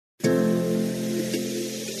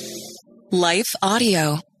Life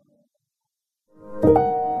Audio.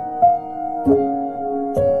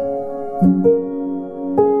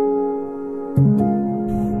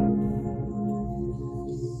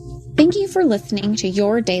 Thank you for listening to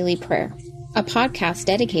Your Daily Prayer, a podcast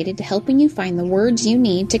dedicated to helping you find the words you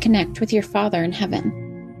need to connect with your Father in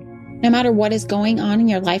heaven. No matter what is going on in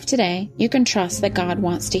your life today, you can trust that God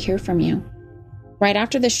wants to hear from you. Right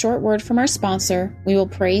after this short word from our sponsor, we will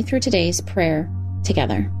pray through today's prayer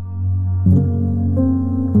together.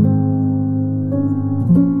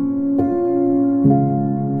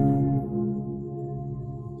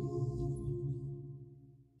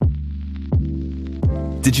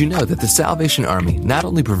 Did you know that the Salvation Army not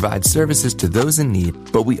only provides services to those in need,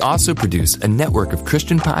 but we also produce a network of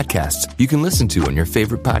Christian podcasts you can listen to on your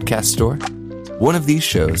favorite podcast store? One of these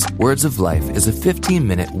shows, Words of Life, is a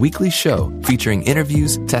 15-minute weekly show featuring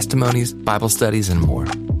interviews, testimonies, Bible studies, and more.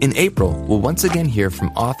 In April, we'll once again hear from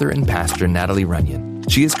author and pastor Natalie Runyon.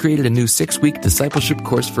 She has created a new 6-week discipleship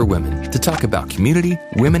course for women to talk about community,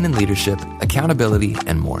 women in leadership, accountability,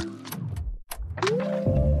 and more.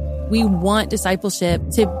 We want discipleship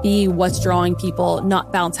to be what's drawing people,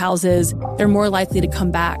 not bounce houses. They're more likely to come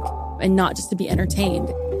back and not just to be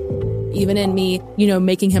entertained. Even in me,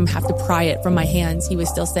 making him have to pry it from my hands, he was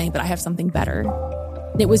still saying, but I have something better.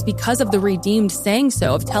 And it was because of the redeemed saying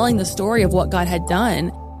so, of telling the story of what God had done.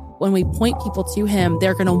 When we point people to him,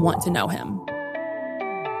 they're going to want to know him.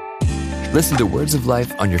 Listen to Words of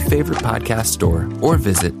Life on your favorite podcast store or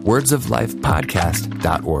visit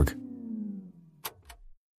wordsoflifepodcast.org.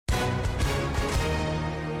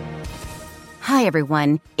 Hi,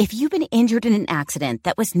 everyone. If you've been injured in an accident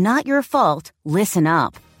that was not your fault, listen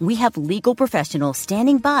up. We have legal professionals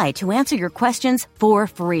standing by to answer your questions for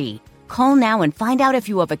free. Call now and find out if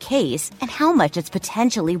you have a case and how much it's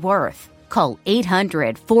potentially worth. Call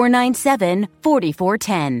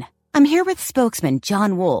 800-497-4410. I'm here with spokesman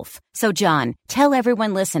John Wolf. So, John, tell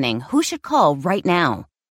everyone listening who should call right now.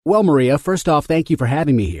 Well, Maria, first off, thank you for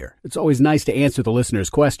having me here. It's always nice to answer the listeners'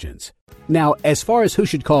 questions. Now, as far as who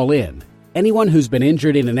should call in, anyone who's been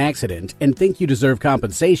injured in an accident and think you deserve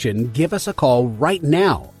compensation, give us a call right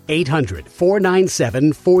now.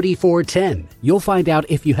 800-497-4410. You'll find out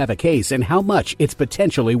if you have a case and how much it's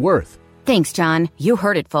potentially worth. Thanks, John. You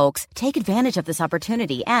heard it, folks. Take advantage of this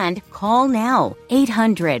opportunity and call now.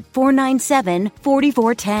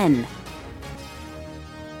 800-497-4410.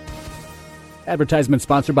 Advertisement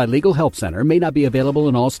sponsored by Legal Help Center. May not be available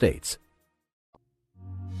in all states.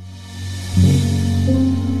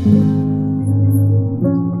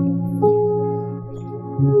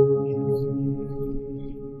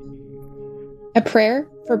 A Prayer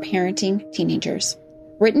for Parenting Teenagers,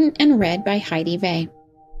 written and read by Heidi Vey.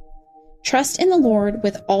 Trust in the Lord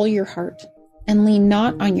with all your heart, and lean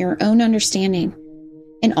not on your own understanding.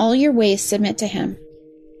 In all your ways submit to him,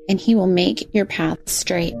 and he will make your paths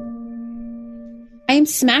straight. I am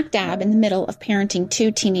smack dab in the middle of parenting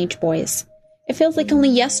 2 teenage boys. It feels like only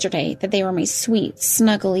yesterday that they were my sweet,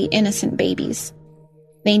 snuggly, innocent babies.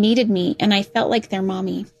 They needed me, and I felt like their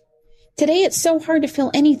mommy. Today it's so hard to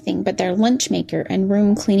feel anything but their lunch maker and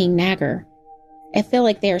room cleaning nagger. I feel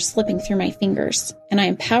like they are slipping through my fingers, and I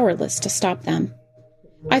am powerless to stop them.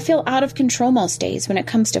 I feel out of control most days when it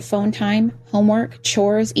comes to phone time, homework,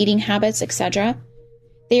 chores, eating habits, etc.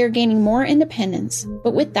 They are gaining more independence,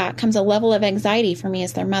 but with that comes a level of anxiety for me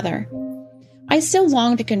as their mother. I still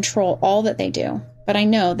long to control all that they do, but I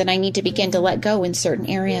know that I need to begin to let go in certain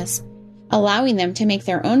areas, allowing them to make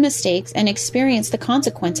their own mistakes and experience the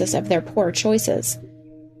consequences of their poor choices.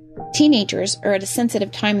 Teenagers are at a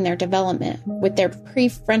sensitive time in their development, with their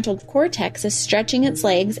prefrontal cortex is stretching its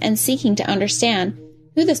legs and seeking to understand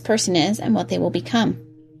who this person is and what they will become.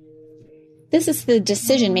 This is the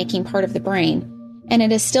decision-making part of the brain, and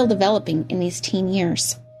it is still developing in these teen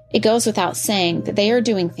years. It goes without saying that they are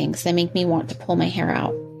doing things that make me want to pull my hair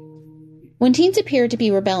out. When teens appear to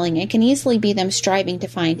be rebelling, it can easily be them striving to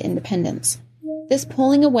find independence. This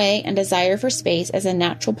pulling away and desire for space is a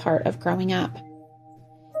natural part of growing up.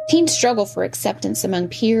 Teens struggle for acceptance among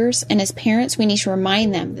peers, and as parents, we need to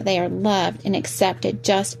remind them that they are loved and accepted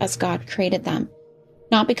just as God created them,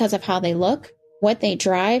 not because of how they look, what they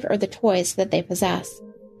drive, or the toys that they possess.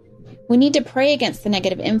 We need to pray against the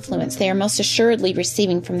negative influence they are most assuredly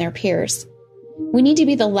receiving from their peers. We need to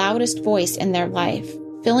be the loudest voice in their life,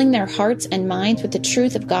 filling their hearts and minds with the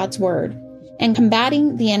truth of God's word, and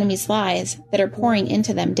combating the enemy's lies that are pouring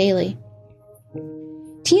into them daily.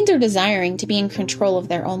 Teens are desiring to be in control of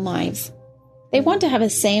their own lives. They want to have a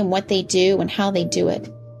say in what they do and how they do it.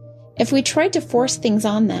 If we try to force things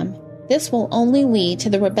on them, this will only lead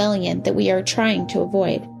to the rebellion that we are trying to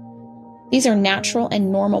avoid. These are natural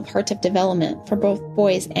and normal parts of development for both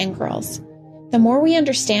boys and girls. The more we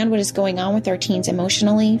understand what is going on with our teens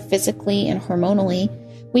emotionally, physically, and hormonally,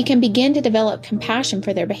 we can begin to develop compassion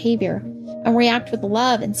for their behavior and react with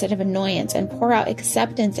love instead of annoyance and pour out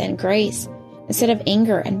acceptance and grace instead of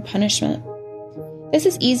anger and punishment. This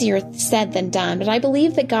is easier said than done, but I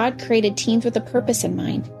believe that God created teens with a purpose in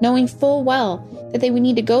mind, knowing full well that they would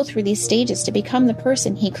need to go through these stages to become the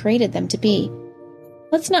person He created them to be.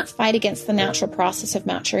 Let's not fight against the natural process of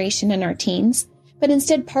maturation in our teens, but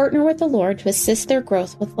instead partner with the Lord to assist their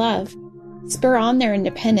growth with love, spur on their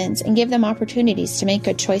independence, and give them opportunities to make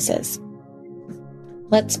good choices.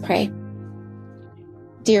 Let's pray.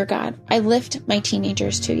 Dear God, I lift my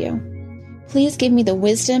teenagers to You. Please give me the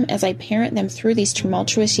wisdom as I parent them through these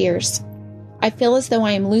tumultuous years. I feel as though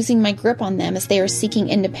I am losing my grip on them as they are seeking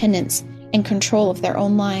independence and control of their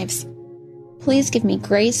own lives. Please give me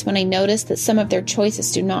grace when I notice that some of their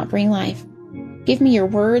choices do not bring life. Give me Your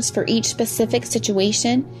words for each specific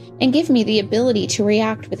situation, and give me the ability to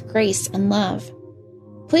react with grace and love.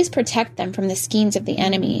 Please protect them from the schemes of the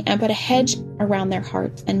enemy and put a hedge around their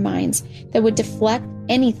hearts and minds that would deflect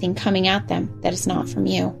anything coming at them that is not from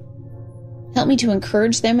You. Help me to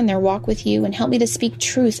encourage them in their walk with You, and help me to speak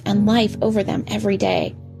truth and life over them every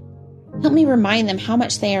day. Help me remind them how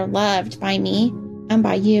much they are loved by me and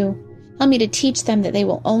by You. Help me to teach them that they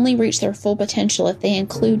will only reach their full potential if they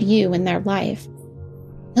include You in their life.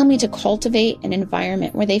 Help me to cultivate an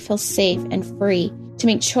environment where they feel safe and free to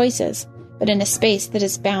make choices, but in a space that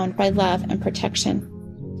is bound by love and protection.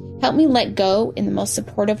 Help me let go in the most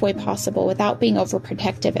supportive way possible without being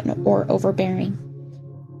overprotective or overbearing.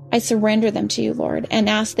 I surrender them to You, Lord, and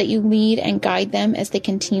ask that You lead and guide them as they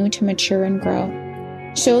continue to mature and grow.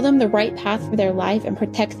 Show them the right path for their life and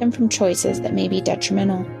protect them from choices that may be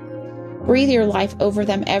detrimental. Breathe Your life over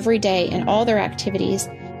them every day in all their activities,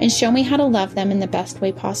 and show me how to love them in the best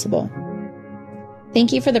way possible.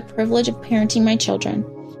 Thank You for the privilege of parenting my children,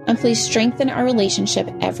 and please strengthen our relationship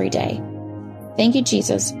every day. Thank You,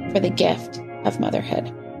 Jesus, for the gift of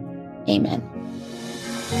motherhood. Amen.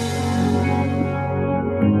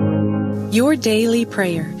 Your Daily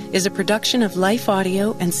Prayer is a production of Life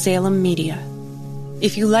Audio and Salem Media.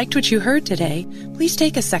 If you liked what you heard today, please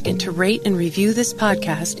take a second to rate and review this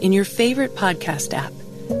podcast in your favorite podcast app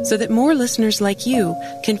so that more listeners like you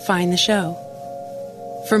can find the show.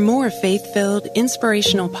 For more faith-filled,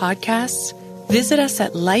 inspirational podcasts, visit us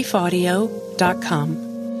at lifeaudio.com.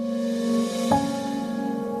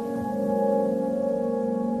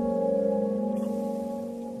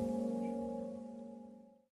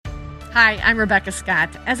 Hi, I'm Rebecca Scott.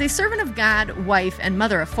 As a servant of God, wife, and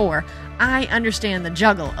mother of 4, I understand the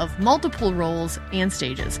juggle of multiple roles and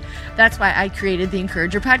stages. That's why I created the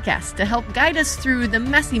Encourager podcast to help guide us through the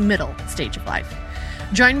messy middle stage of life.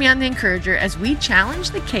 Join me on the Encourager as we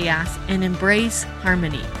challenge the chaos and embrace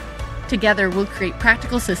harmony. Together, we'll create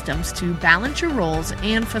practical systems to balance your roles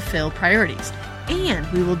and fulfill priorities. And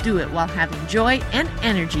we will do it while having joy and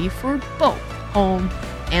energy for both home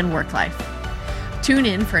and work life. Tune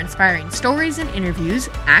in for inspiring stories and interviews,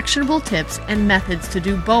 actionable tips, and methods to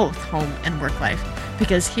do both home and work life.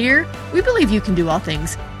 Because here, we believe you can do all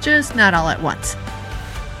things, just not all at once.